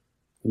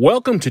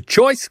Welcome to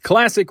Choice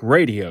Classic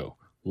Radio.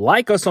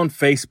 Like us on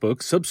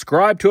Facebook,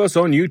 subscribe to us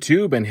on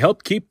YouTube, and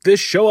help keep this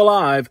show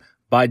alive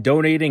by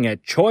donating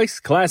at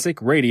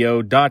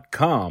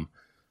choiceclassicradio.com.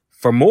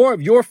 For more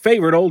of your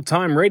favorite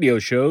old-time radio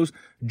shows,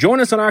 join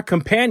us on our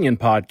companion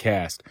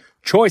podcast,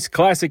 Choice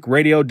Classic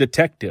Radio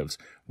Detectives,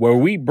 where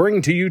we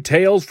bring to you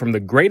tales from the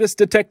greatest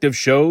detective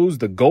shows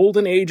the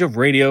golden age of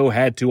radio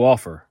had to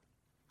offer.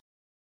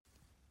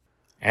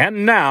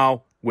 And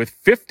now, with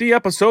 50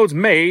 episodes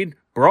made,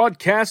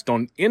 broadcast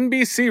on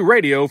NBC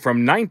Radio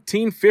from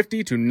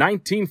 1950 to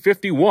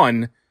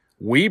 1951,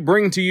 we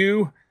bring to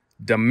you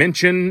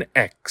Dimension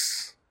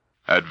X.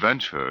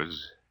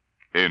 Adventures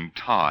in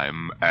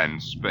time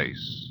and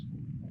space,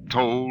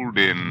 told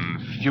in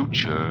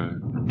future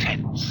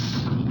tense.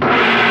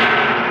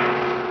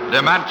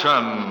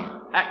 Dimension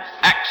X.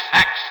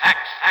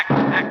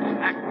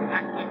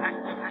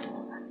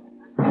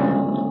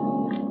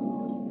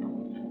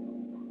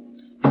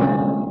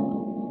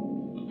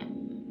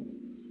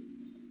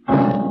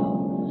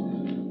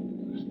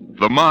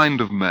 The mind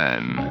of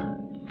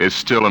man is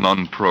still an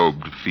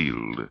unprobed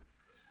field.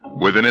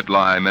 Within it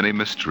lie many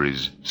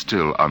mysteries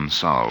still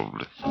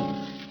unsolved.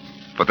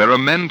 But there are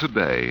men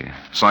today,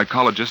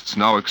 psychologists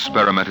now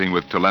experimenting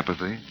with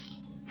telepathy,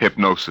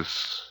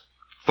 hypnosis,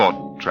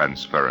 thought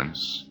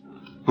transference,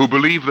 who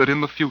believe that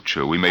in the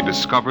future we may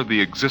discover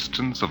the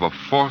existence of a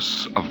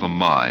force of the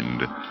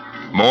mind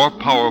more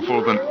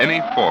powerful than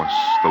any force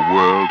the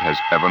world has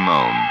ever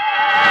known.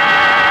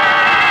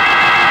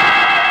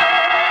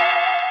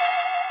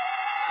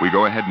 We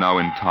go ahead now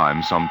in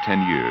time some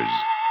 10 years,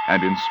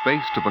 and in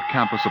space to the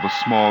campus of a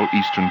small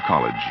eastern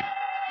college.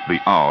 The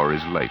hour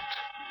is late,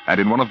 and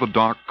in one of the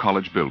dark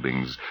college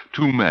buildings,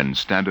 two men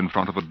stand in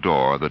front of a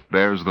door that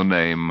bears the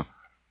name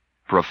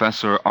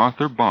Professor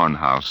Arthur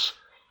Barnhouse,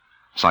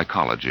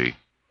 Psychology.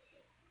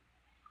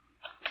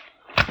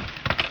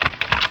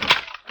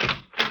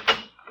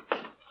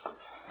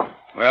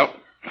 Well,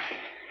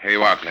 here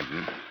you are,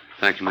 Clinton.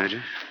 Thank you,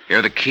 Major. Here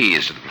are the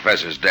keys to the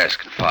professor's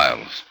desk and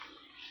files.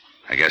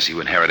 I guess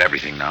you inherit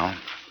everything now.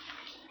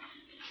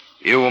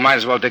 You might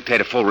as well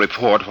dictate a full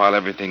report while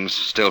everything's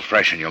still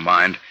fresh in your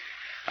mind.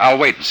 I'll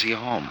wait and see you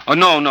home. Oh,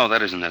 no,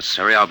 that isn't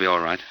necessary. I'll be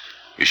all right.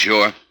 You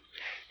sure?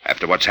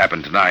 After what's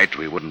happened tonight,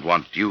 we wouldn't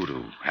want you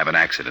to have an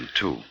accident,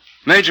 too.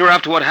 Major,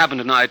 after what happened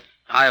tonight,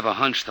 I have a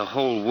hunch the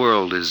whole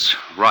world is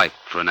ripe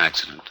for an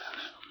accident.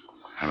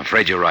 I'm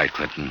afraid you're right,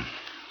 Clinton.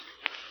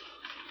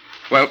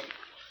 Well,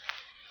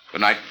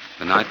 good night.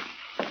 Good night.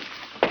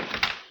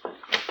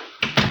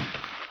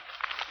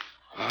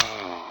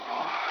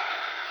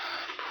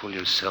 Pull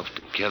yourself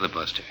together,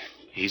 Buster.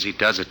 Easy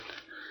does it.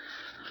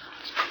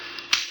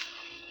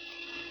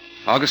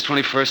 August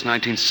 21st,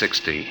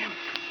 1960.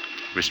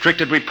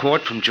 Restricted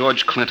report from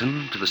George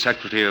Clinton to the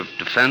Secretary of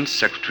Defense,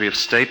 Secretary of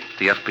State,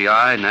 the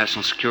FBI,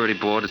 National Security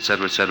Board,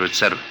 etc., etc.,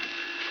 etc.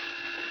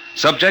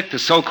 Subject, the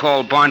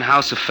so-called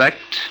Barnhouse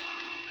effect,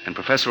 and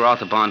Professor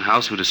Arthur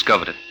Barnhouse, who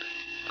discovered it.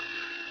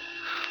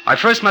 I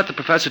first met the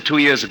professor 2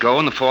 years ago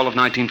in the fall of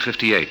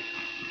 1958.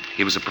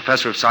 He was a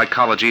professor of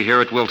psychology here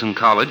at Wilton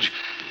College,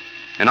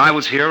 and I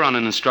was here on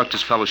an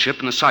instructor's fellowship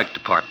in the psych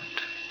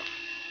department.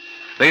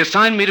 They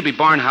assigned me to be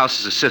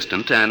Barnhouse's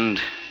assistant,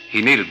 and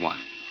he needed one.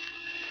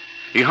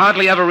 He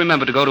hardly ever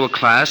remembered to go to a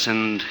class,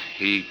 and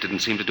he didn't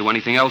seem to do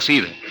anything else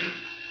either.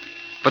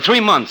 For 3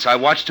 months, I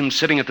watched him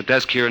sitting at the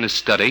desk here in his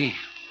study.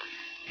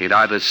 He'd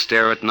either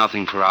stare at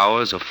nothing for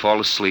hours or fall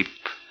asleep,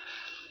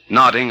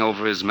 nodding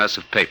over his mess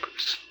of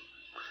papers.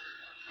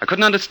 I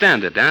couldn't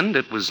understand it, and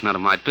it was none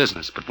of my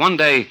business. But one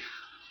day,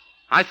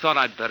 I thought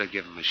I'd better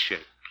give him a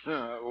shake.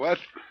 What?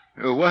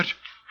 What?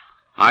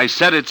 I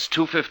said it's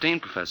 2:15,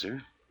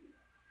 Professor.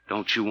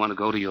 Don't you want to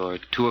go to your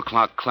 2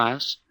 o'clock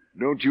class?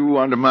 Don't you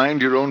want to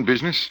mind your own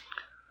business?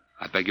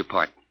 I beg your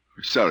pardon.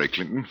 Sorry,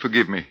 Clinton.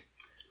 Forgive me.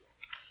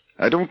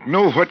 I don't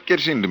know what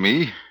gets into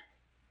me.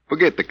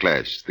 Forget the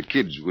class. The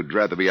kids would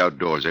rather be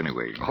outdoors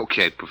anyway.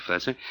 Okay,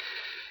 Professor.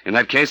 In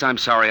that case, I'm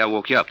sorry I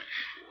woke you up.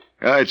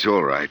 It's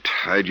all right.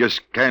 I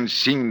just can't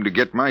seem to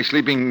get my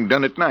sleeping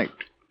done at night.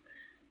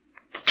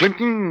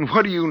 Clinton,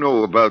 what do you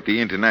know about the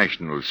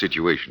international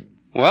situation?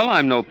 Well,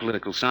 I'm no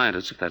political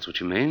scientist, if that's what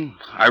you mean.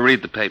 I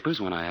read the papers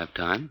when I have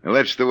time. Well,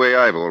 that's the way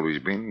I've always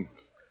been.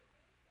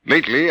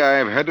 Lately,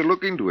 I've had to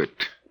look into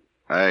it.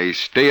 I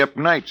stay up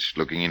nights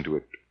looking into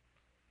it.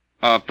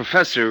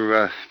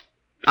 Professor,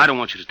 I don't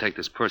want you to take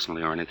this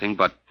personally or anything,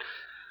 but...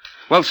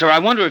 Well, sir, I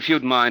wonder if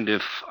you'd mind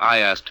if I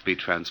asked to be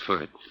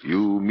transferred.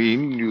 You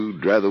mean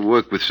you'd rather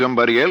work with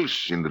somebody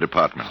else in the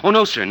department? Oh,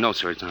 no, sir,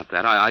 it's not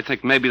that. I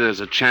think maybe there's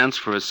a chance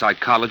for a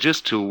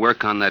psychologist to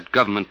work on that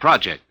government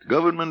project.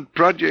 Government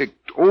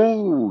project?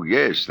 Oh,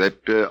 yes, that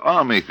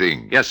Army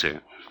thing. Yes,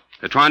 sir.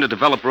 They're trying to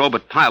develop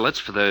robot pilots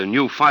for the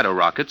new fighter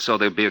rockets so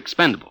they'll be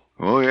expendable.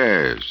 Oh,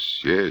 yes.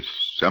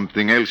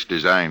 Something else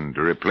designed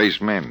to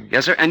replace men.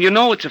 Yes, sir. And you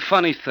know, it's a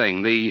funny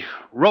thing. The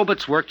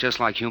robots work just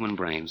like human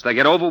brains. They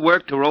get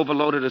overworked or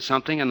overloaded or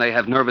something, and they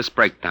have nervous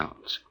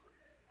breakdowns.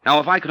 Now,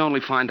 if I could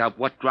only find out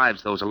what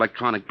drives those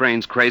electronic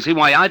brains crazy,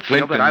 why, I'd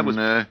feel Clinton, that I was...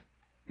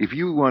 if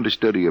you want to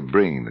study a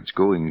brain that's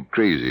going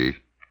crazy,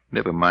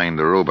 never mind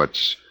the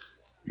robots,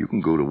 you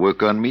can go to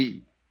work on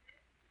me.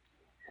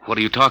 What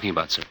are you talking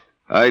about, sir?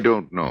 I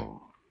don't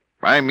know.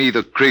 I'm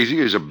either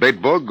crazy as a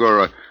bedbug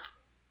or a...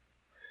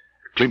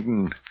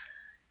 Clinton,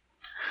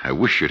 I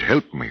wish you'd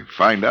help me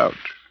find out.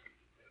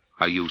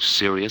 Are you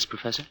serious,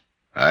 Professor?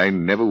 I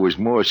never was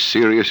more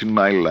serious in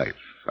my life.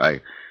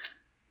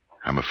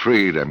 I'm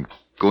afraid I'm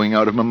going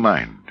out of my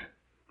mind.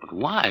 But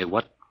why?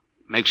 What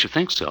makes you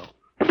think so?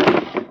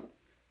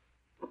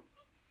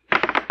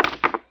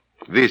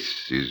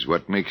 This is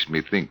what makes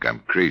me think I'm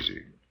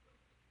crazy.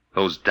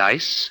 Those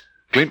dice?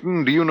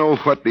 Clinton, do you know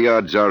what the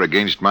odds are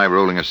against my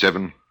rolling a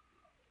 7?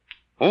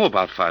 Oh,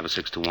 about 5 or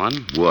 6 to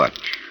 1.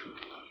 Watch.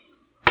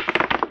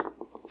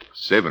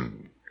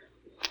 7.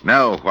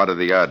 Now, what are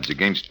the odds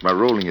against my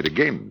rolling it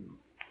again?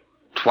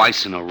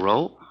 Twice in a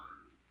row?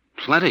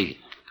 Plenty.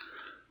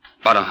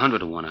 About 100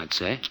 to 1, I'd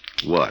say.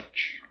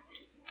 Watch.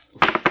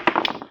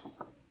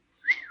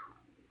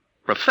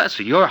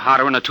 Professor, you're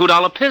hotter than a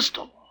 $2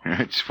 pistol.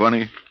 It's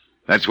funny.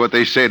 That's what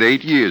they said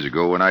 8 years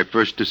ago when I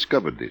first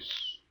discovered this.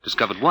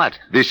 Discovered what?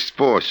 This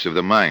force of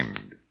the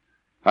mind.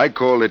 I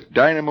call it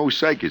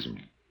dynamo-psychism.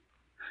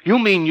 You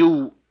mean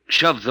you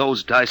shoved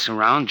those dice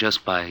around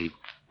just by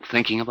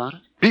thinking about it?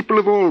 People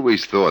have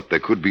always thought there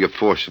could be a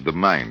force of the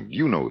mind.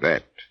 You know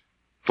that.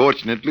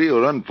 Fortunately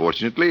or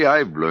unfortunately,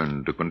 I've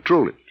learned to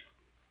control it.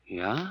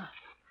 Yeah?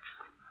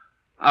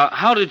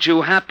 How did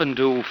you happen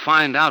to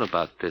find out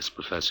about this,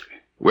 Professor?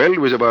 Well,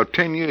 it was about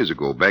 10 years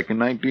ago, back in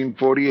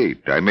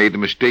 1948. I made the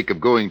mistake of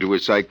going to a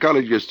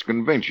psychologist's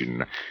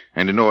convention,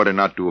 and in order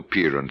not to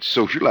appear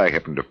unsocial, I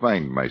happened to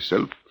find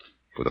myself,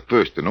 for the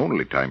first and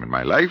only time in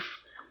my life,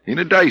 in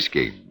a dice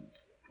game.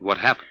 What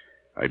happened?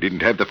 I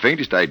didn't have the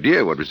faintest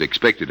idea what was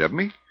expected of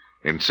me,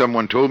 and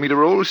someone told me to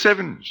roll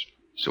 7s.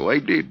 So I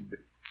did.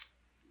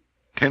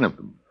 10 of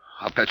them.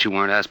 I'll bet you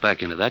weren't asked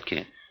back into that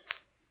game.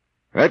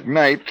 That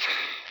night,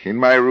 in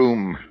my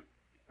room,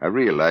 I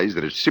realized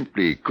that it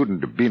simply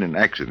couldn't have been an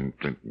accident,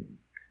 Clinton.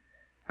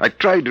 I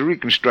tried to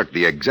reconstruct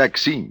the exact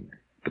scene,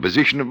 the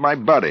position of my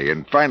body,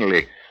 and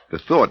finally, the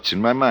thoughts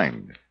in my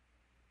mind.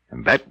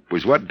 And that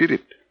was what did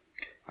it.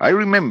 I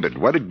remembered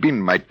what had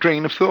been my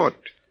train of thought,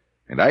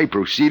 and I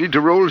proceeded to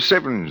roll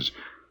 7s,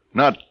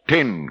 not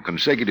 10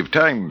 consecutive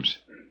times,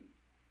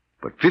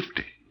 but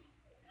 50.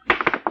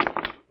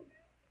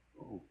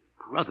 Oh,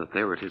 brother,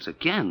 there it is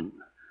again.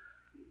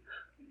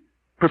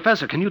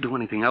 Professor, can you do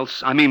anything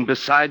else? I mean,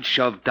 besides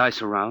shove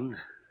dice around?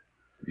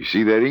 You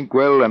see that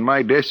inkwell on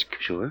my desk?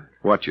 Sure.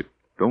 Watch it.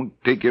 Don't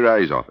take your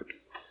eyes off it.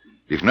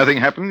 If nothing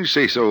happens,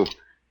 say so,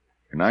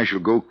 and I shall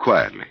go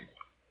quietly,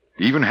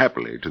 even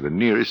happily, to the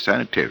nearest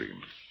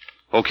sanitarium.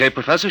 Okay,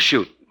 Professor,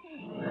 shoot.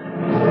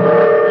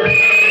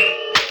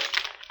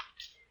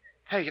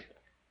 Hey,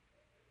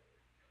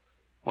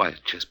 why,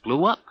 it just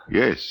blew up.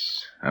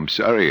 Yes, I'm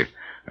sorry.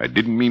 I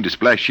didn't mean to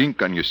splash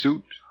ink on your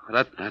suit.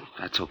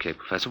 That's okay,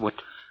 Professor.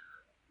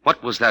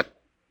 What was that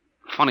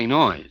funny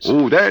noise?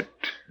 Oh, that?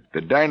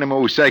 The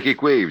dynamo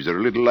psychic waves are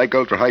a little like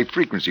ultra-high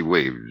frequency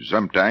waves.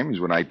 Sometimes,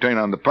 when I turn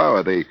on the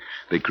power,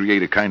 they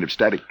create a kind of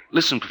static.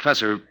 Listen,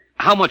 Professor,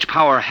 how much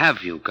power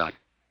have you got?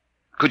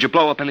 Could you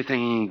blow up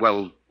anything,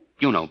 well,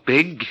 you know,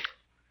 big?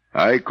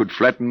 I could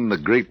flatten the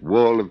Great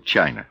Wall of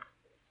China.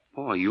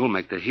 Boy, you'll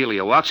make the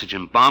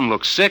helio-oxygen bomb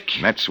look sick.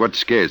 That's what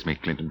scares me,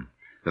 Clinton.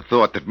 The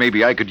thought that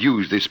maybe I could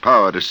use this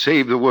power to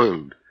save the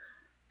world.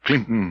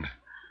 Clinton,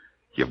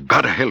 you've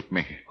got to help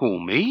me. Who,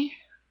 me?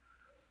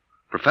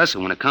 Professor,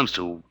 when it comes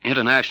to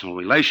international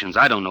relations,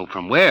 I don't know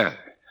from where.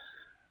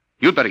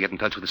 You'd better get in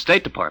touch with the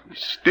State Department.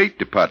 State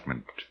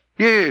Department?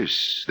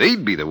 Yes,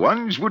 they'd be the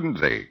ones,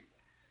 wouldn't they?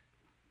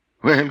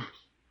 Well,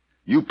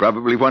 you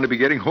probably want to be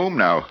getting home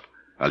now.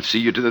 I'll see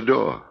you to the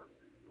door.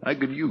 I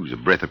could use a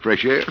breath of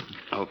fresh air.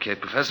 Okay,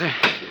 Professor.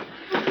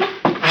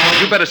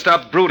 You better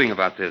stop brooding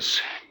about this.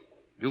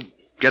 You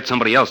get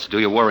somebody else to do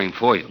your worrying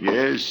for you.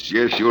 Yes,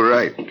 you're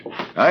right.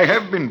 I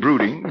have been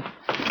brooding,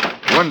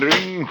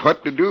 wondering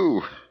what to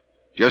do.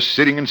 Just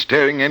sitting and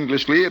staring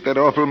endlessly at that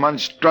awful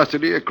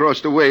monstrosity across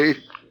the way.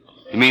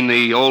 You mean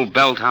the old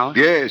bell tower?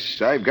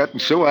 Yes, I've gotten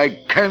so I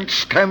can't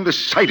stand the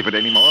sight of it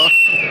anymore.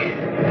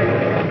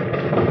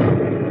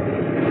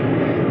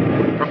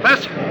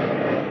 Professor!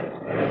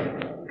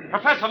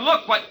 Professor,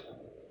 look, what...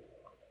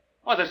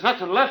 Oh, there's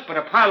nothing left but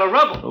a pile of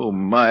rubble. Oh,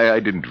 my, I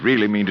didn't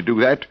really mean to do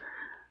that.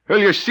 Well,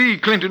 you see,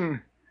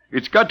 Clinton,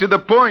 it's got to the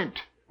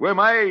point where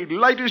my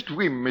lightest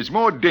whim is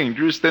more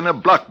dangerous than a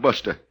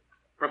blockbuster.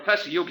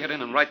 Professor, you get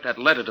in and write that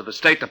letter to the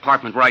State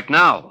Department right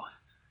now.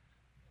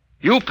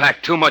 You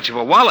packed too much of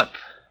a wallop.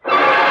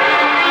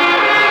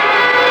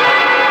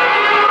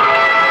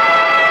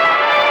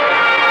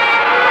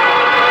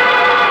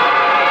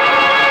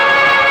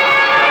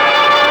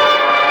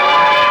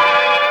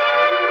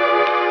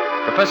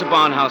 Professor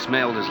Barnhouse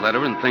mailed his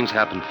letter, and things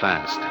happened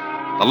fast.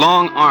 The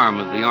long arm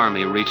of the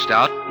Army reached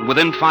out, and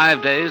within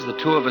 5 days, the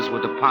two of us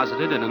were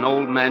deposited in an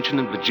old mansion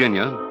in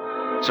Virginia,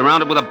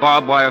 surrounded with a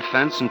barbed wire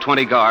fence and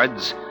 20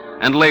 guards,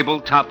 and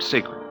labeled top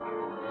secret.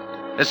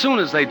 As soon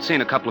as they'd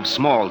seen a couple of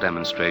small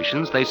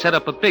demonstrations, they set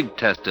up a big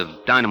test of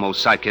dynamo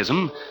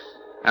psychism,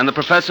 and the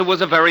professor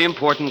was a very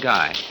important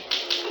guy.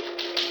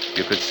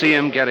 You could see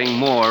him getting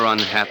more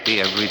unhappy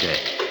every day.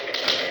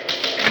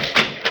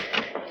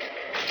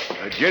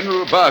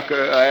 General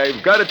Barker,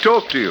 I've got to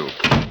talk to you.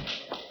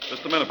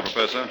 Just a minute,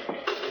 Professor.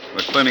 We're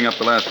cleaning up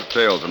the last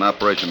details in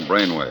Operation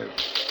Brainwave.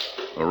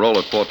 We'll roll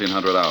at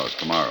 1400 hours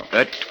tomorrow.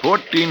 At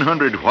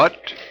 1400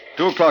 what?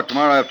 2 o'clock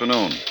tomorrow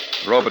afternoon.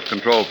 The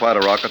robot-controlled fighter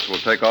rockets will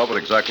take off at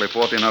exactly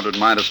 1400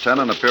 minus 10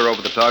 and appear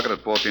over the target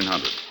at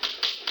 1400.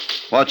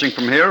 Watching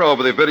from here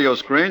over the video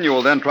screen, you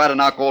will then try to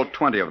knock all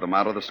 20 of them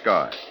out of the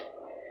sky.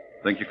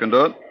 Think you can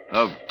do it?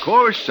 Of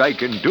course I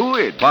can do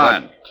it.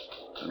 Fine.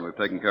 Then we've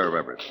taken care of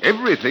everything.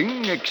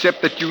 Everything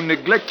except that you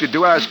neglected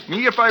to ask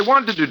me if I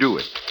wanted to do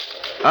it.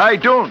 I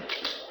don't.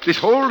 This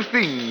whole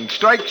thing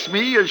strikes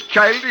me as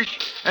childish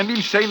and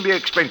insanely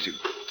expensive.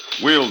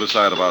 We'll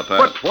decide about that.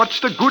 But what's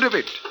the good of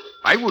it?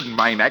 I wouldn't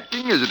mind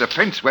acting as a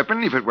defense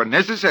weapon if it were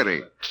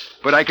necessary.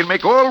 But I can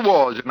make all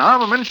wars and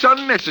armaments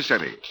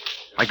unnecessary.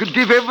 I could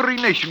give every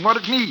nation what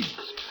it needs.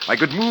 I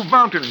could move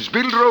mountains,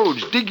 build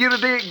roads, dig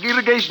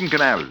irrigation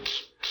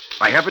canals.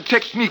 I have a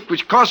technique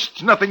which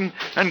costs nothing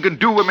and can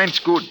do immense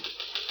good.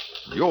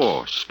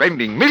 You're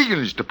spending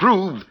millions to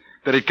prove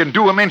that it can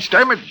do immense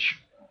damage.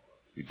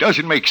 It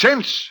doesn't make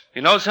sense.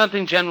 You know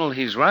something, General?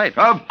 He's right.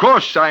 Of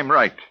course I'm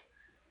right.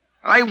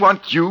 I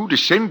want you to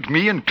send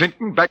me and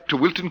Clinton back to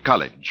Wilton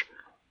College.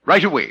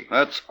 Right away.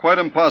 That's quite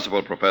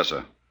impossible,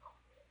 Professor.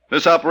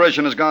 This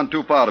operation has gone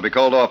too far to be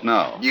called off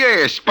now.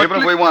 Yes, but...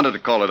 Even if we wanted to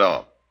call it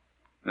off.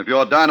 If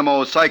your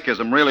dynamo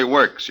psychism really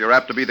works, you're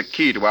apt to be the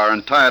key to our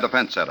entire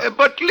defense setup.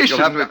 But listen... You'll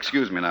have to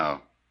excuse me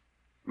now.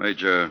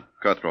 Major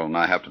Cuthrell and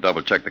I have to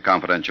double-check the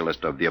confidential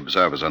list of the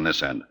observers on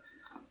this end.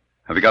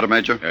 Have you got it,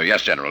 Major?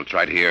 Yes, General. It's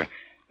right here.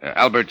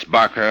 Alberts,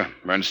 Barker,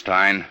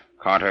 Bernstein,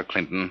 Carter,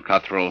 Clinton,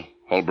 Cuthrell,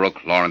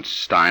 Holbrook, Lawrence,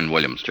 Stein,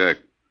 Williams. Check.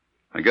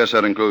 I guess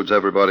that includes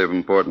everybody of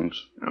importance.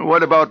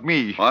 What about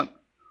me? What?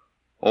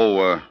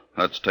 Oh,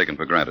 that's taken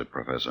for granted,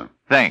 Professor.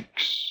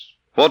 Thanks.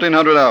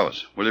 1400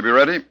 hours. Will you be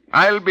ready?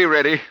 I'll be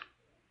ready.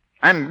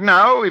 And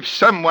now, if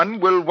someone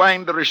will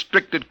wind the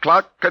restricted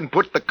clock and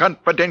put the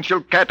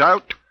confidential cat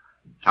out,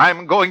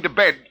 I'm going to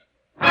bed.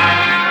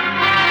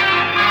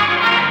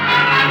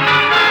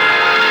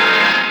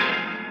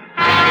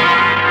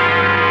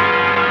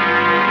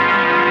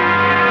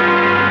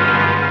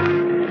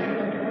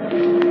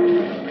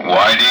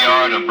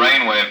 YDR to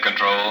brainwave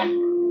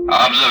control.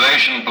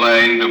 Observation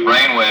plane to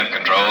brainwave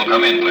control.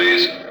 Come in,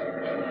 please.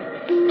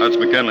 That's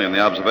McKinley in the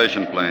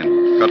observation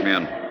plane. Cut me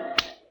in.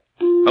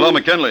 Hello,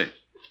 McKinley.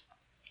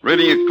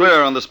 Reading you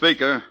clear on the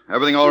speaker.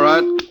 Everything all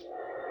right?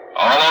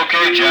 All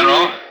okay,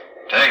 General.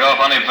 Takeoff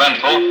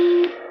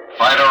uneventful.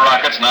 Fighter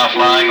rockets now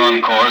flying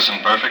on course in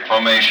perfect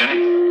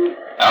formation.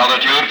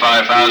 Altitude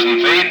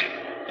 5,000 feet.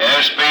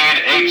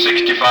 Airspeed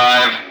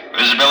 865.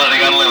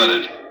 Visibility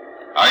unlimited.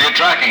 Are you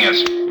tracking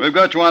us? We've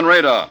got you on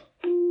radar.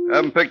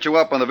 Haven't picked you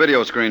up on the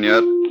video screen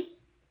yet.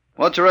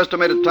 What's your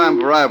estimated time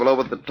of arrival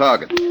over at the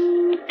target?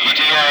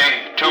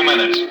 ETA, 2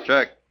 minutes.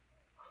 Check.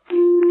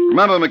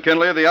 Remember,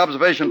 McKinley, the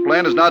observation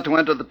plane is not to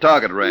enter the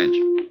target range.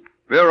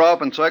 Veer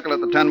off and circle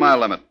at the 10-mile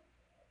limit.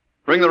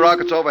 Bring the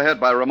rockets overhead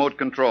by remote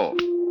control.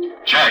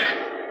 Check.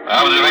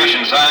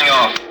 Observation signing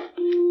off.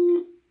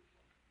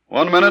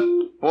 1 minute,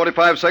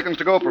 45 seconds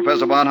to go,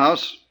 Professor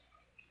Barnhouse.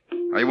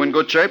 Are you in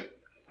good shape?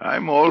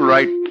 I'm all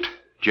right,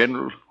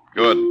 General.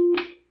 Good.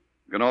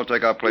 You can all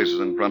take our places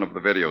in front of the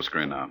video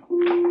screen now.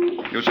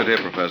 You sit here,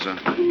 Professor,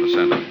 in the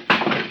center.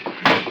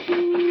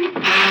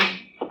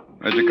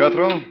 Major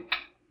Cuthrell,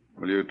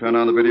 will you turn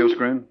on the video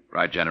screen?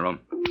 Right, General.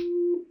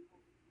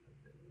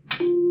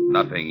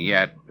 Nothing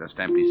yet. Just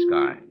empty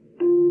sky.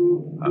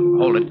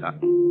 Hold it.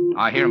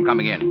 I hear him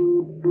coming in.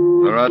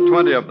 There are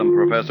 20 of them,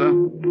 Professor.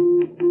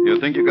 You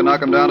think you can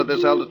knock them down at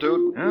this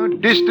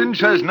altitude?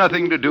 Distance has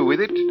nothing to do with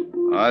it.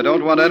 I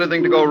don't want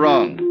anything to go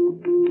wrong.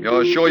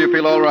 You're sure you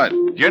feel all right?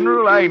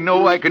 General, I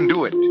know I can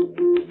do it.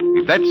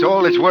 If that's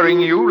all that's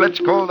worrying you, let's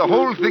call the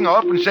whole thing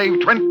off and save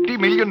 $20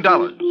 million.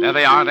 There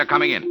they are. They're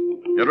coming in.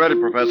 Get ready,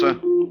 Professor.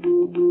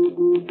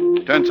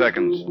 10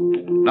 seconds.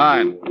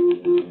 9,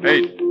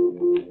 8,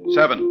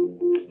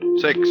 7,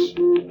 6,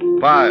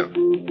 5,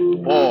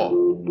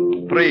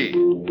 4, 3,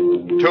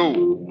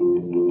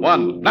 2,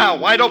 1. Now,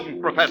 wide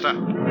open, Professor.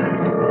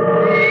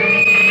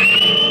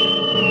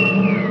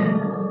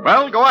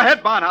 Well, go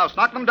ahead, Barnhouse.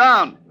 Knock them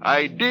down.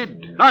 I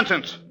did.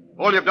 Nonsense.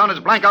 All you've done is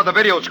blank out the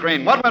video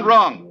screen. What went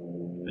wrong?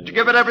 Did you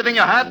give it everything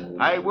you had?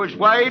 I was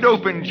wide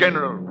open,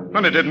 General.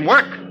 Then it didn't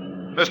work.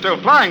 They're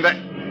still flying.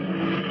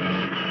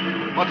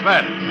 What's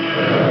that?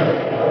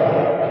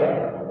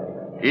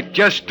 It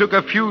just took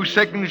a few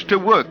seconds to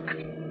work.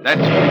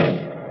 That's all.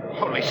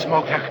 Holy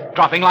smoke, they're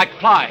dropping like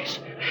flies.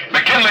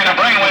 McKinley to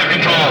brainwave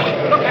control.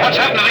 What's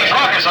happened to these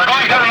rockets? They're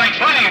going down like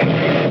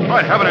flame.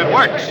 By heaven, it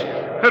works.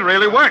 It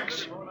really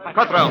works.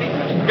 Cuthrell,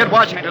 get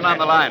Washington on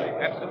the line.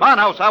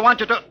 Barnhouse, I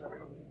want you to...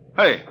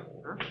 Hey,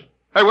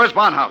 where's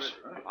Barnhouse?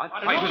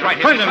 He was right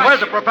here. Clinton, where's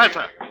the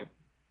professor?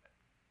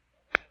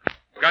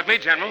 Got me,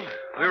 General.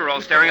 We were all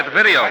staring at the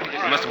video. He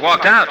must have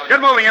walked out. Get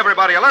moving,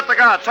 everybody. Alert the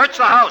guard. Search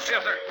the house.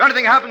 Yes, sir. If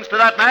anything happens to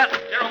that man...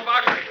 General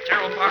Parker.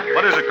 General Parker.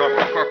 What is it,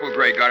 Corporal? Corporal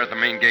Gray, guard at the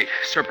main gate.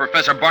 Sir,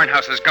 Professor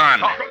Barnhouse is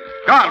gone.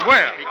 Gone?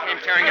 Where? He came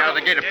tearing out of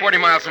the gate at 40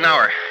 miles an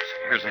hour.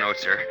 Here's a note,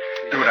 sir.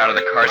 Threw it out of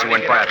the car as he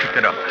went by. I picked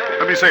it up.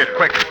 Let me see it,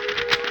 quick.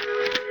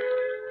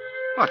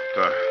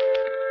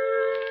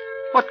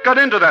 What got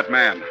into that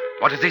man?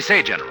 What does he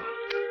say, General?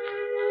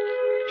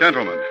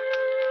 Gentlemen,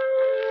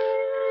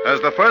 as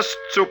the first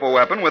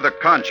superweapon with a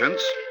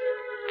conscience,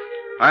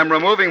 I'm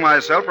removing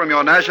myself from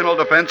your national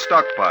defense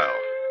stockpile.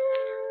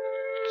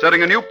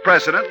 Setting a new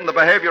precedent in the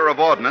behavior of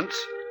ordnance,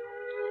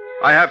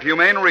 I have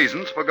humane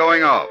reasons for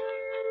going off.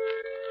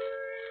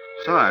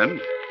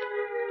 Signed,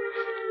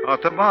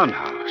 Arthur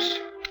Barnhouse.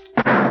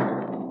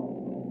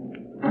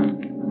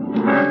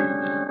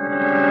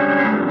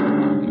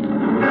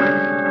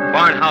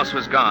 Barnhouse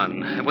was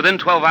gone, and within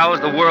 12 hours,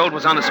 the world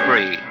was on a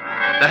spree.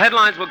 The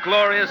headlines were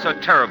glorious or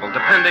terrible,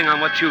 depending on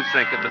what you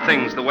think of the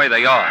things the way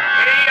they are.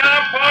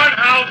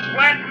 Barnhouse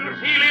flattens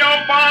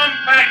helio bomb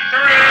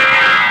factory!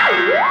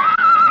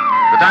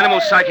 The dynamo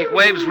psychic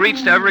waves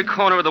reached every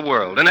corner of the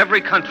world. In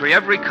every country,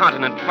 every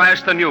continent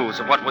flashed the news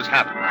of what was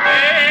happening.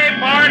 Hey,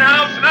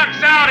 Barnhouse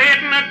knocks out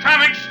hidden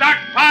atomic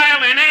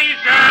stockpile in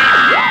Asia!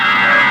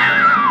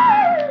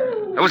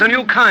 There was a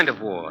new kind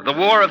of war, the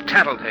war of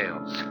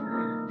tattletales.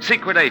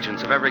 Secret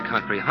agents of every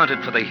country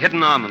hunted for the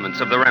hidden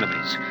armaments of their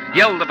enemies,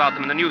 yelled about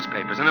them in the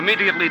newspapers, and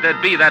immediately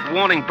there'd be that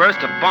warning burst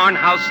of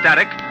Barnhouse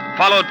static,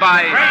 followed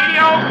by...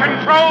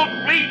 Radio-controlled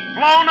fleet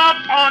blown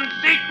up on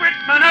secret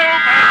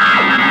maneuver!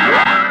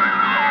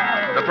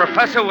 The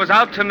professor was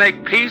out to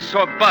make peace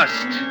or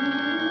bust,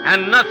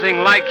 and nothing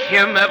like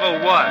him ever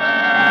was.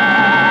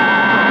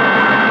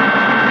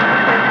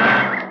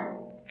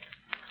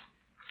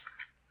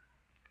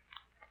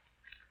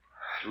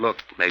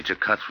 Look, Major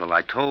Cuthrell,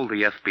 I told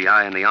the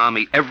FBI and the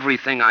Army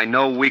everything I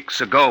know weeks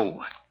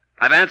ago.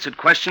 I've answered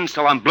questions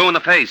till I'm blue in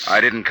the face.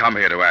 I didn't come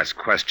here to ask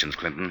questions,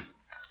 Clinton.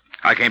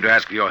 I came to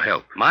ask for your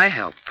help. My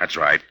help? That's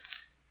right.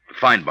 To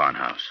find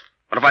Barnhouse.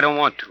 What if I don't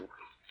want to?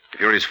 If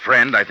you're his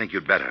friend, I think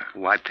you'd better.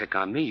 Why pick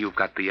on me? You've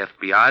got the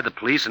FBI, the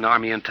police, and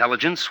Army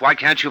intelligence. Why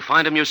can't you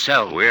find him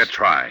yourselves? We're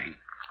trying.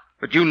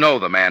 But you know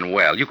the man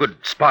well. You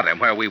could spot him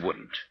where we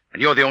wouldn't.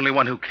 And you're the only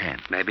one who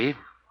can. Maybe.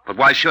 But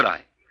why should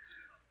I?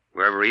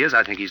 Wherever he is,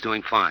 I think he's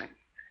doing fine.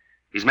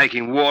 He's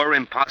making war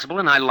impossible,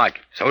 and I like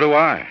it. So do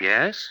I.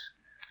 Yes?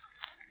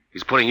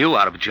 He's putting you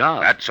out of a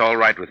job. That's all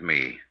right with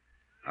me.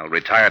 I'll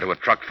retire to a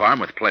truck farm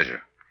with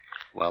pleasure.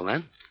 Well,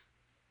 then?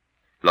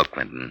 Look,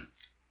 Clinton,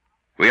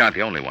 we aren't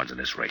the only ones in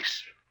this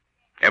race.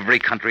 Every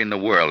country in the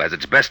world has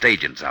its best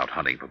agents out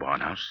hunting for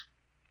Barnhouse.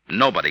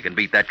 Nobody can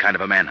beat that kind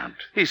of a manhunt.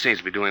 He seems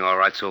to be doing all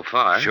right so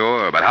far.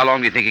 Sure, but how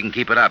long do you think he can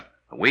keep it up?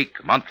 A week?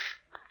 A month?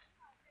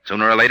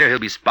 Sooner or later, he'll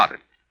be spotted.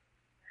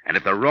 And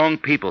if the wrong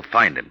people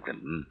find him,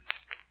 Clinton,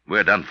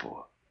 we're done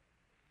for.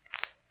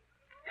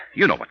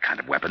 You know what kind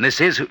of weapon this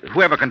is.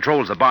 Whoever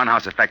controls the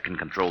Barnhouse effect can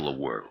control the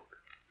world.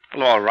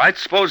 Well, all right.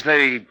 Suppose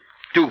they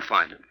do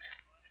find him.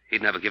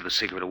 He'd never give the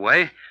secret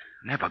away.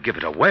 Never give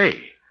it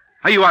away?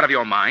 Are you out of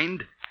your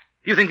mind?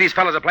 You think these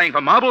fellas are playing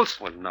for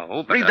marbles? Well,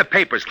 no, but... Read the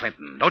papers,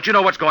 Clinton. Don't you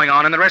know what's going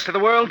on in the rest of the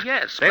world?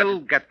 Yes, They'll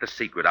get the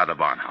secret out of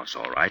Barnhouse,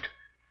 all right.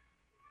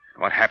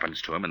 What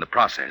happens to him in the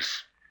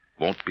process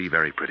won't be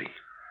very pretty.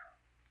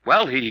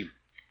 Well, he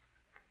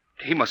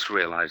must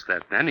realize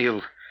that, then.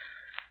 He'll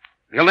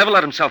never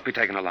let himself be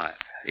taken alive.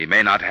 He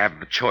may not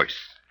have the choice.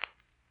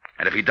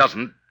 And if he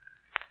doesn't,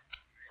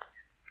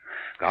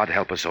 God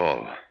help us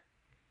all.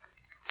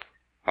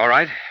 All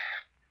right.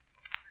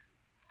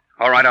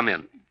 All right, I'm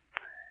in.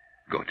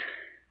 Good.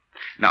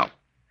 Now,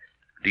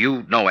 do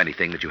you know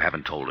anything that you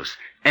haven't told us?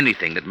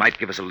 Anything that might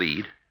give us a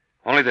lead?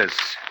 Only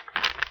this.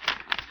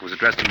 It was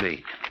addressed to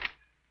me.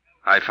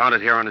 I found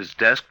it here on his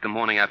desk the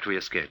morning after he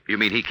escaped. You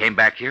mean he came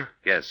back here?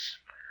 Yes.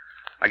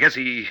 I guess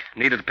he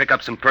needed to pick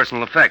up some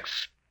personal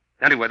effects.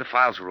 Anyway, the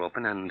files were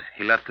open, and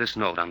he left this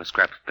note on the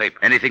scrap of paper.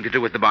 Anything to do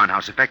with the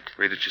Barnhouse effect?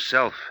 Read it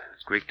yourself.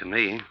 It's Greek to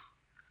me.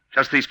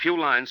 Just these few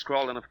lines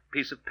scrawled on a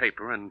piece of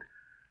paper, and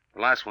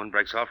the last one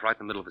breaks off right in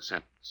the middle of a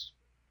sentence.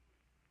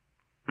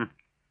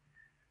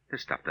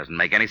 This stuff doesn't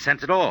make any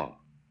sense at all.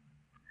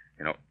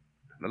 You know,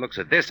 from the looks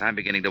of this, I'm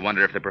beginning to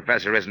wonder if the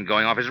professor isn't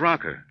going off his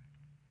rocker.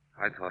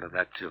 I thought of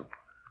that, too.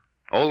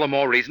 All the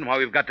more reason why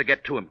we've got to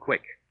get to him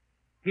quick.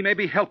 He may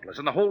be helpless,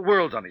 and the whole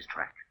world's on his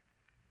track.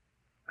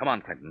 Come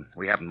on, Clinton.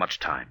 We haven't much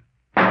time.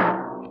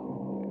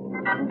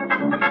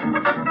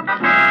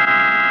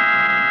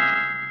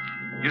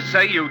 You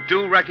say you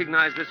do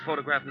recognize this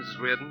photograph, Mrs.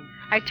 Reardon?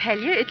 I tell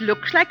you, it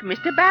looks like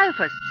Mr.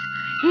 Balfour's.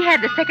 He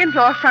had the second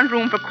floor front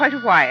room for quite a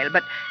while,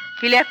 but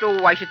he left,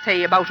 I should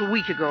say, about a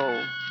week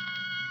ago.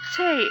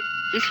 Say,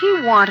 is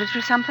he wanted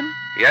for something?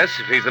 Yes,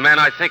 if he's the man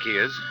I think he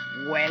is.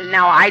 Well,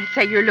 now, I'd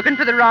say you're looking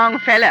for the wrong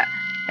fella.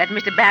 That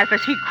Mr. Balfour,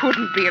 he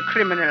couldn't be a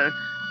criminal.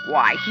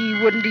 Why,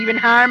 he wouldn't even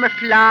harm a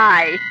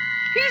fly.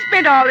 He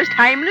spent all his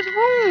time in his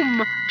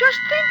room, just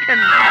thinking.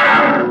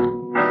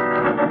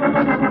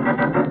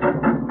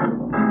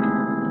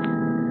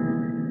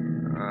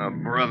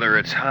 brother,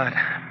 it's hot.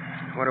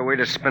 What a way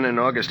to spend an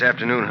August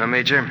afternoon, huh,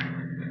 Major?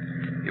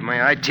 Give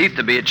my eye teeth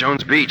to be at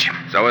Jones Beach.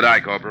 So would I,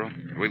 Corporal.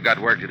 We've got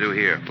work to do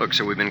here. Look,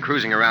 sir, we've been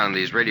cruising around in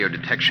these radio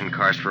detection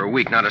cars for a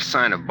week. Not a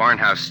sign of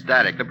Barnhouse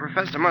static. The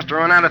professor must have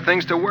run out of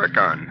things to work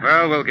on.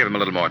 Well, we'll give him a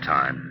little more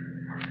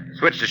time.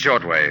 Switch to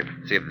shortwave.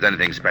 See if there's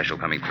anything special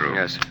coming through.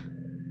 Yes.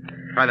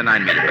 Try the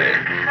 9-meter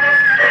band.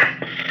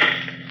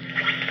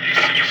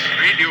 This is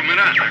Radio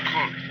Miranda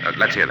calling.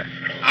 Let's hear that.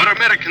 Our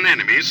American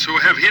enemies who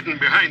have hidden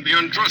behind the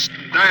unjust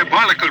and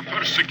diabolical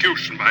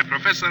persecution by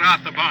Professor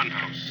Arthur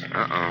Barnhouse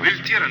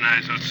will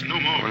tyrannize us no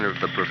more. I wonder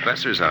if the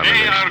professor's out of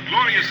Today, this. our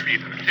glorious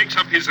leader takes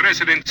up his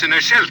residence in a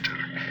shelter,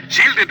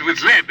 shielded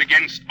with lead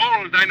against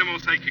all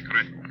dynamo-psychic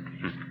rays.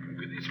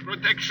 With his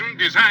protection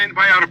designed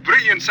by our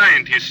brilliant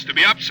scientists to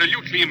be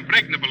absolutely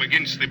impregnable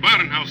against the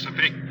Barnhouse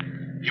effect,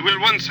 he will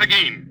once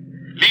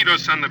again lead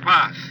us on the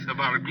path of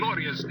our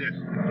glorious death.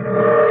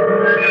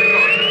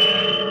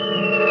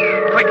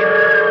 Quick!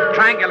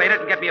 Triangulate it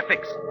and get me a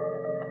fix.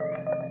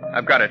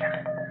 I've got it.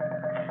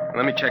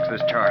 Let me check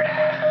this chart.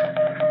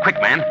 Quick,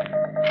 man.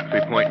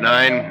 3.9,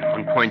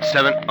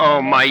 1.7.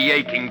 Oh, my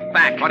aching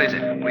back. What is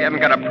it? We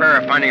haven't got a prayer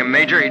of finding a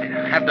major. He'd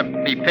have to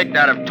be picked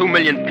out of 2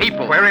 million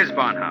people. Where is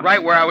Barnhouse?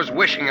 Right where I was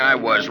wishing I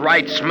was.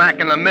 Right smack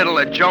in the middle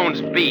of Jones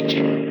Beach.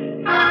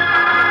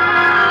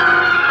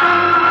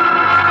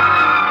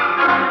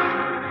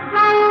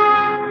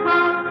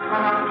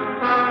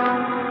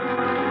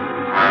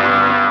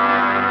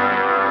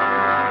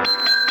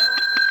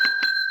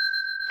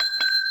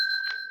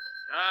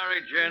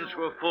 Gents,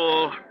 we're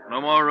full.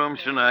 No more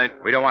rooms tonight.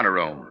 We don't want a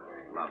room.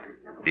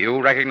 Do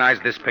you recognize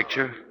this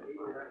picture?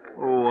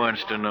 Who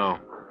wants to know?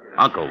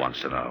 Uncle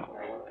wants to know.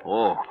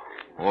 Oh,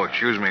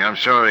 excuse me. I'm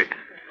sorry.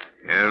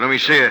 Let me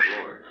see it.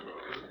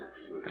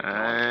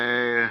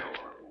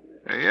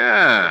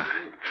 Yeah,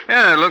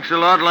 it looks a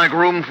lot like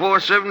room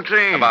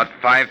 417. About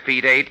 5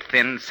 feet 8,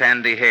 thin,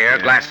 sandy hair,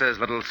 glasses,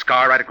 little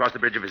scar right across the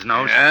bridge of his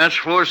nose. Yeah, that's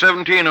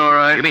 417, all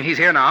right. You mean he's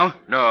here now?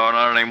 No,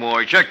 not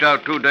anymore. He checked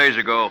out 2 days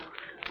ago.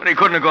 But he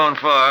couldn't have gone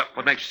far.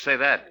 What makes you say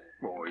that?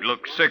 Oh, he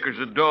looked sick as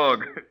a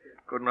dog.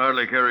 Couldn't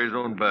hardly carry his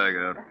own bag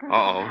out.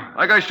 Uh-oh.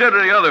 Like I said to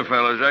the other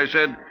fellas, I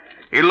said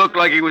he looked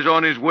like he was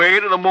on his way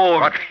to the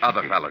morgue. What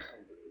other fellas?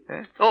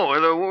 Oh,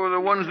 the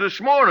ones this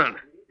morning.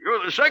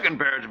 You're the second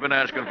pair that's been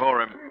asking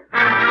for him.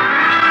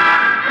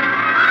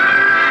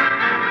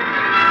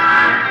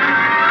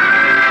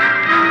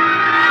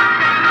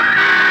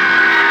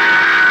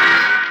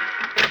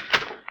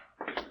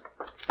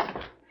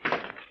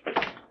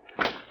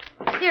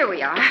 Here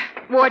we are,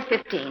 Ward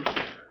 15.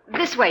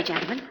 This way,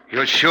 gentlemen.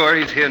 You're sure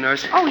he's here,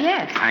 nurse? Oh,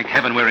 yes. Thank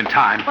heaven we're in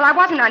time. Well, I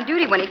wasn't on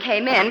duty when he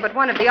came in, but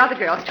one of the other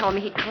girls told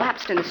me he'd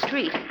collapsed in the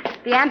street.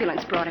 The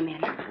ambulance brought him in.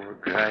 Poor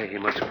guy, he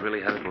must have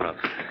really had it rough.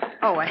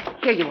 Oh,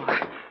 here you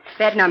are.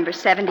 Bed number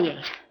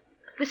 78.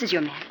 This is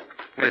your man.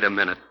 Wait a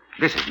minute.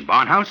 This isn't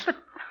Barnhouse? But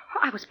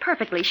I was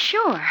perfectly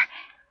sure.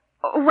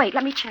 Oh, wait,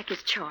 let me check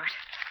his chart.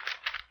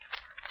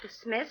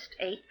 Dismissed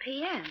 8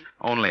 p.m.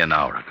 Only an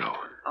hour ago.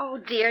 Oh,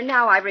 dear,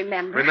 now I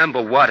remember.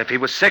 Remember what? If he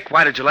was sick,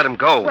 why did you let him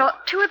go? Well,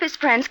 2 of his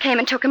friends came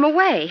and took him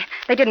away.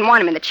 They didn't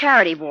want him in the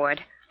charity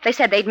ward. They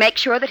said they'd make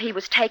sure that he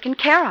was taken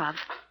care of.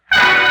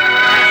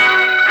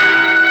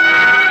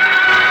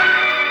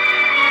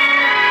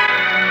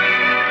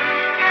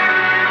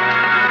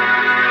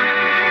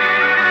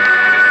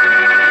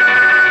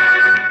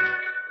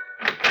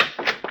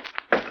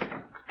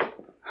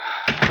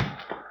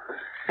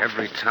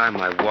 Every time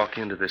I walk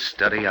into this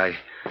study, I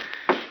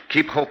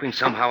keep hoping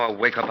somehow I'll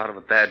wake up out of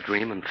a bad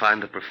dream and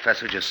find the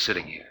professor just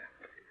sitting here.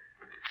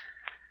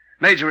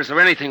 Major, is there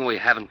anything we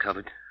haven't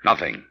covered?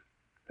 Nothing.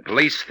 The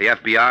police, the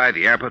FBI,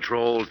 the air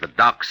patrols, the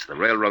docks, the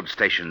railroad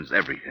stations,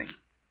 everything.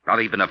 Not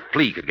even a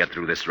flea could get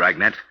through this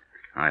dragnet.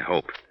 I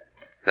hope.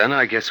 Then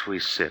I guess we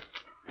sit.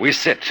 We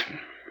sit.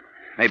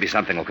 Maybe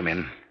something will come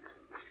in.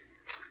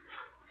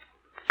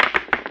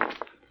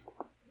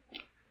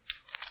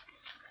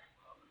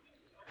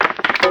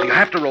 Do you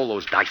have to roll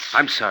those dice?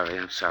 I'm sorry.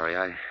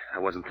 I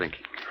wasn't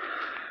thinking.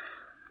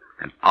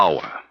 An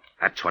hour.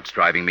 That's what's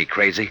driving me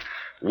crazy.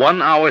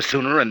 1 hour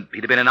sooner, and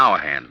he'd have been in our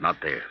hands, not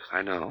theirs.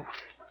 I know.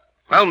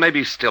 Well, maybe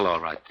he's still all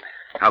right.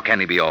 How can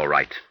he be all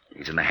right?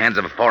 He's in the hands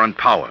of a foreign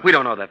power. We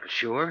don't know that for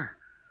sure.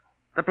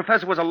 The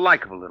professor was a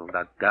likable little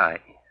guy.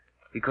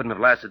 He couldn't have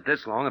lasted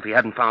this long if he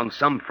hadn't found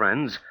some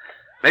friends.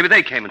 Maybe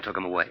they came and took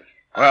him away.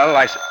 Well,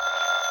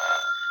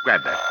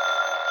 grab that.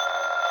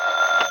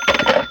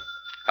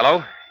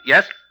 Hello?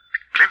 Yes?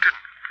 Clinton,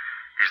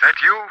 is that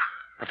you?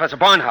 Professor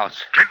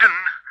Barnhouse. Clinton,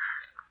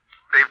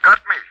 they've got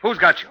me. Who's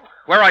got you?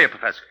 Where are you,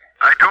 Professor?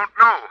 I don't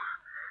know.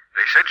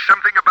 They said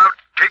something about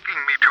taking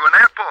me to an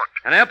airport.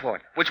 An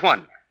airport? Which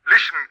one?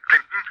 Listen,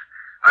 Clinton,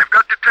 I've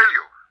got to tell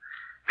you.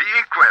 The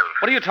inkwell.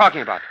 What are you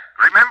talking about?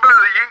 Remember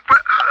the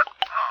inkwell?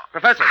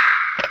 Professor.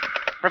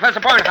 Professor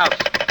Barnhouse.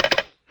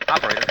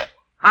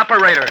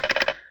 Operator.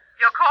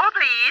 Your call,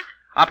 please.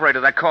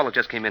 Operator, that caller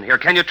just came in here.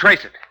 Can you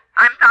trace it?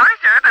 I'm sorry,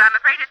 sir, but I'm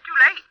afraid it's too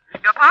late.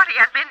 Your party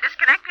has been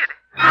disconnected.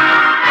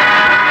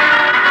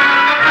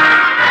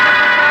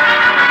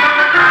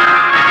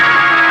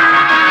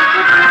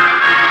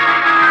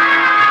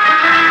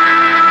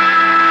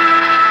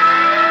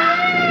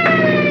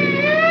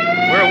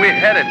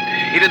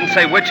 didn't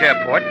say which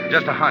airport.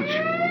 Just a hunch.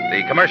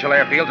 The commercial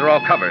airfields are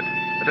all covered.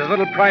 But there's a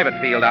little private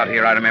field out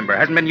here, I remember.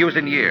 Hasn't been used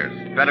in years.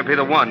 Better be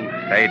the one.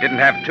 They didn't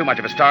have too much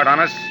of a start on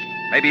us.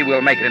 Maybe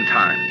we'll make it in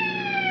time.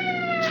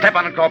 Step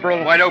on it,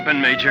 Corporal. Wide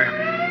open, Major.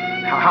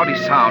 How'd he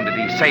sound? Did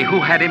he say who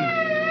had him?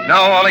 No,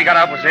 all he got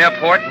out was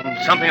airport and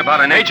something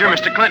about an Major,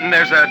 Mr. Clinton,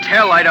 there's a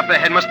tail light up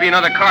ahead. Must be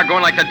another car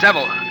going like the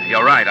devil.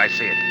 You're right, I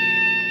see it.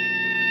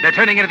 They're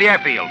turning into the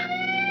airfield.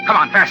 Come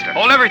on, faster.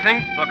 Hold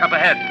everything. Look up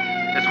ahead.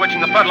 They're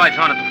switching the floodlights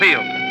on at the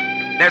field.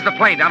 There's the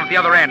plane down at the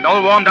other end,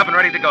 all warmed up and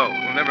ready to go.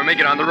 We'll never make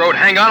it on the road.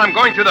 Hang on, I'm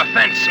going through the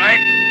fence. Right.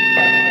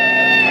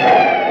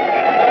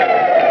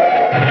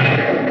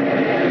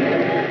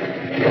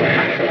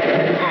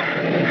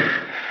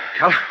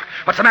 Well,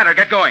 what's the matter?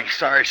 Get going.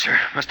 Sorry, sir.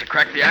 Must have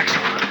cracked the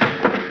axle.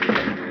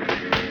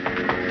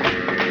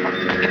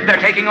 They're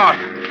taking off.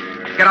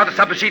 Get out the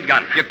submachine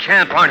gun. You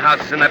can't.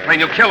 Barnhouse is in that plane.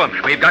 You'll kill him.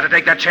 We've got to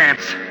take that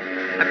chance.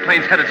 That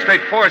plane's headed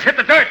straight for us. Hit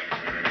the dirt.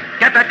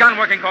 Get that gun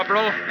working,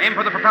 Corporal. Aim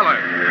for the propeller.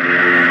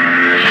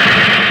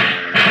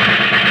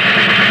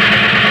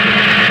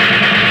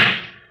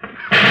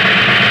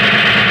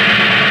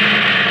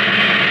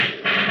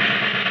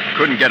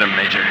 Couldn't get him,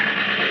 Major.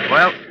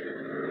 Well,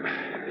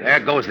 there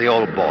goes the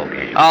old ball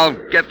game. I'll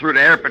get through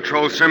to Air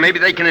Patrol, sir. Maybe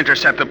they can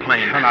intercept the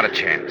plane. No, not a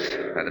chance.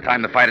 By the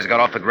time the fighters got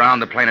off the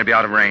ground, the plane would be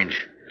out of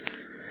range.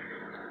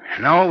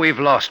 No, we've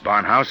lost,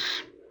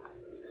 Barnhouse.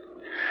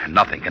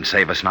 Nothing can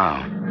save us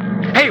now.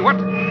 Hey, what?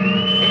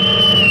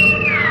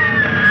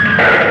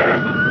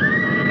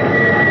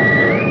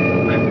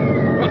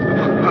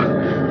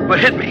 What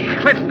hit me?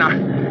 Clinton,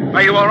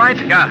 are you all right?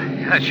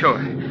 Yeah, sure.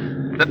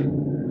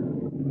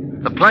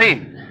 The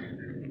plane.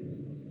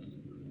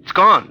 It's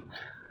gone.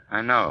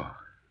 I know.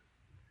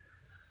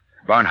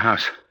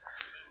 Barnhouse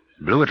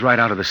blew it right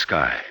out of the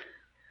sky.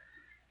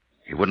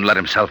 He wouldn't let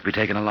himself be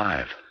taken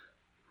alive.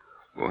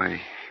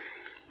 Boy,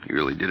 he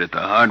really did it the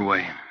hard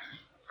way.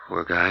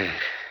 Poor guy.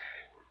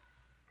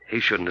 He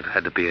shouldn't have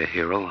had to be a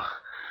hero.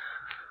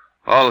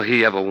 All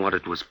he ever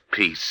wanted was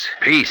peace.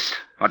 Peace?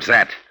 What's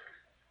that?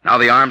 Now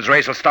the arms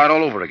race will start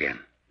all over again.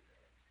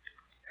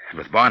 And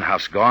with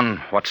Barnhouse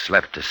gone, what's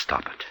left to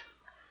stop it?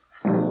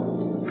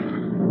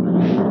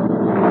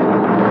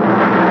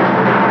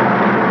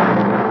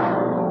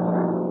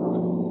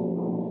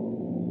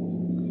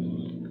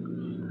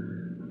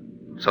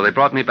 So they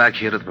brought me back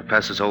here to the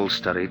professor's old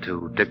study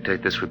to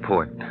dictate this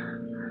report.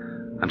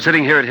 I'm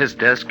sitting here at his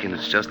desk, and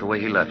it's just the way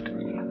he left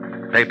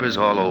it. Papers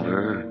all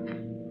over,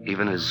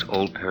 even his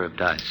old pair of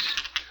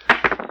dice.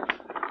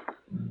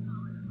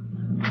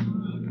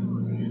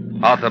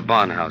 Arthur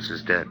Barnhouse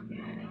is dead.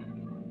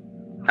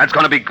 That's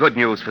going to be good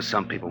news for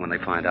some people when they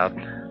find out.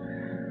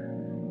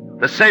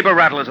 The saber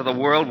rattlers of the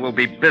world will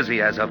be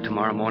busy as of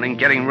tomorrow morning,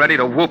 getting ready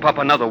to whoop up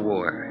another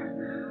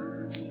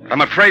war. But I'm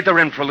afraid they're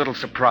in for a little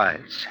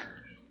surprise.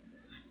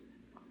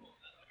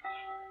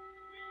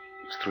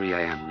 It's 3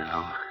 a.m.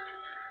 now.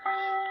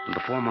 And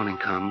before morning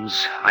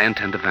comes, I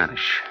intend to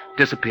vanish,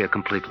 disappear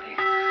completely.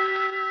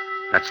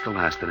 That's the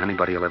last that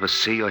anybody will ever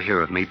see or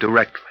hear of me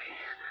directly.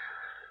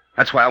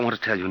 That's why I want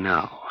to tell you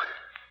now.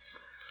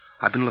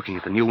 I've been looking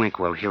at the new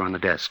inkwell here on the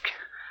desk.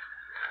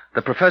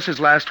 The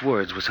professor's last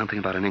words were something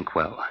about an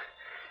inkwell.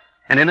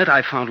 And in it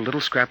I found a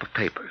little scrap of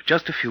paper.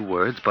 Just a few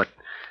words, but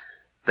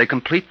they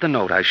complete the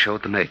note I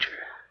showed the major.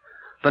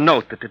 The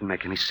note that didn't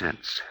make any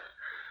sense.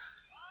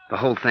 The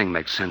whole thing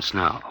makes sense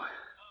now.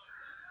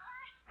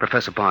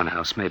 Professor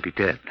Barnhouse may be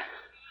dead.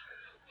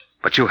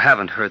 But you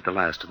haven't heard the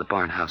last of the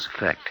Barnhouse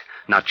effect.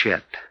 Not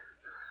yet.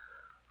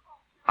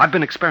 I've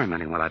been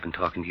experimenting while I've been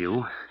talking to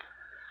you.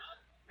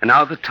 And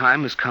now the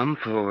time has come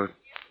for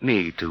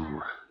me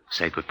to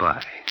say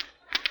goodbye.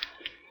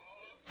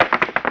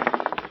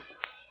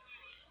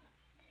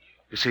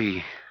 You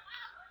see,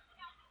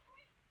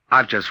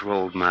 I've just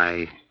rolled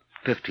my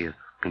 50th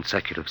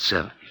consecutive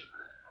 7.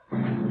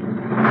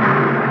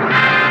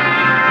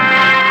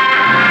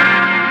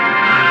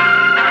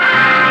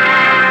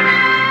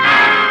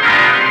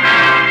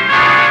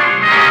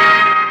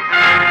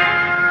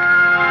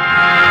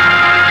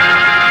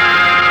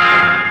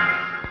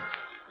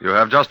 You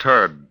have just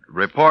heard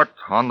Report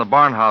on the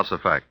Barnhouse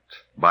Effect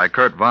by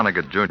Kurt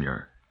Vonnegut,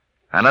 Jr.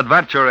 An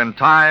adventure in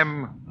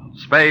time,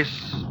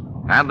 space,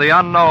 and the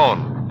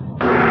unknown.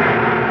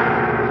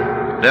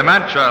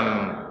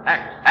 Dimension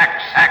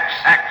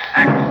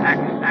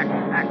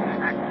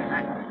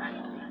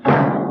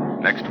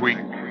Next week,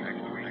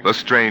 the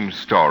strange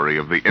story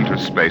of the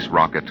interspace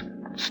rocket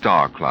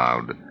Star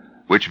Cloud,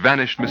 which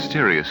vanished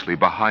mysteriously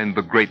behind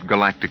the Great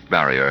Galactic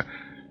Barrier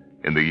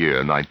in the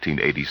year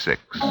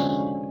 1986.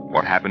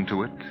 What happened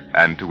to it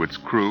and to its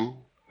crew?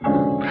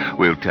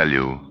 We'll tell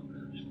you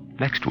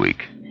next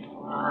week.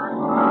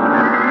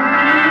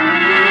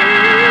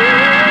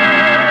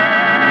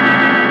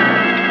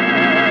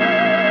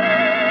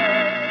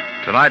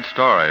 Tonight's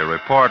story,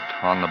 Report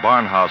on the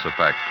Barnhouse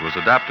Effect, was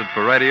adapted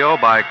for radio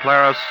by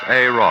Clarice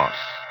A. Ross.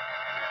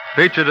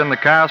 Featured in the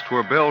cast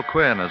were Bill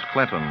Quinn as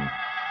Clinton,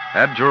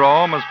 Ed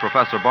Jerome as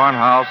Professor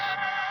Barnhouse,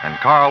 and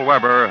Carl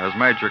Weber as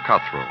Major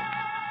Cutthroat.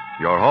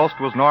 Your host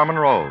was Norman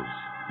Rose.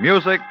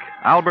 Music,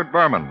 Albert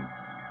Berman.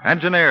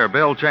 Engineer,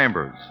 Bill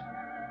Chambers.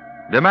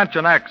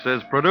 Dimension X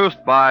is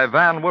produced by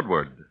Van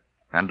Woodward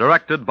and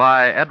directed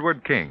by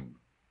Edward King.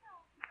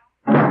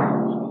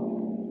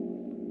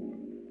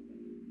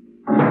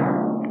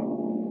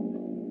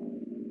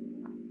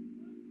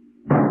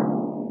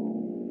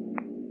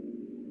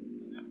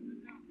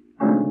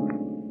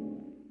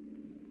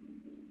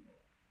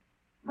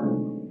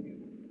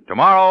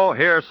 Tomorrow,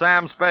 hear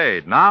Sam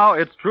Spade. Now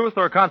it's Truth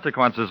or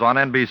Consequences on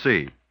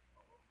NBC.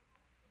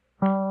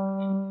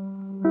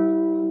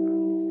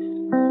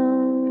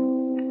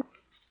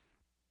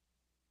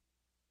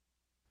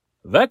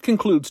 That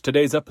concludes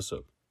today's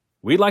episode.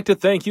 We'd like to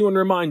thank you and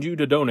remind you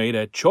to donate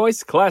at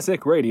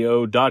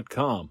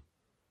choiceclassicradio.com.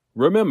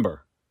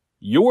 Remember,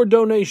 your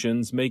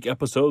donations make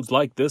episodes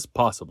like this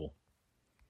possible.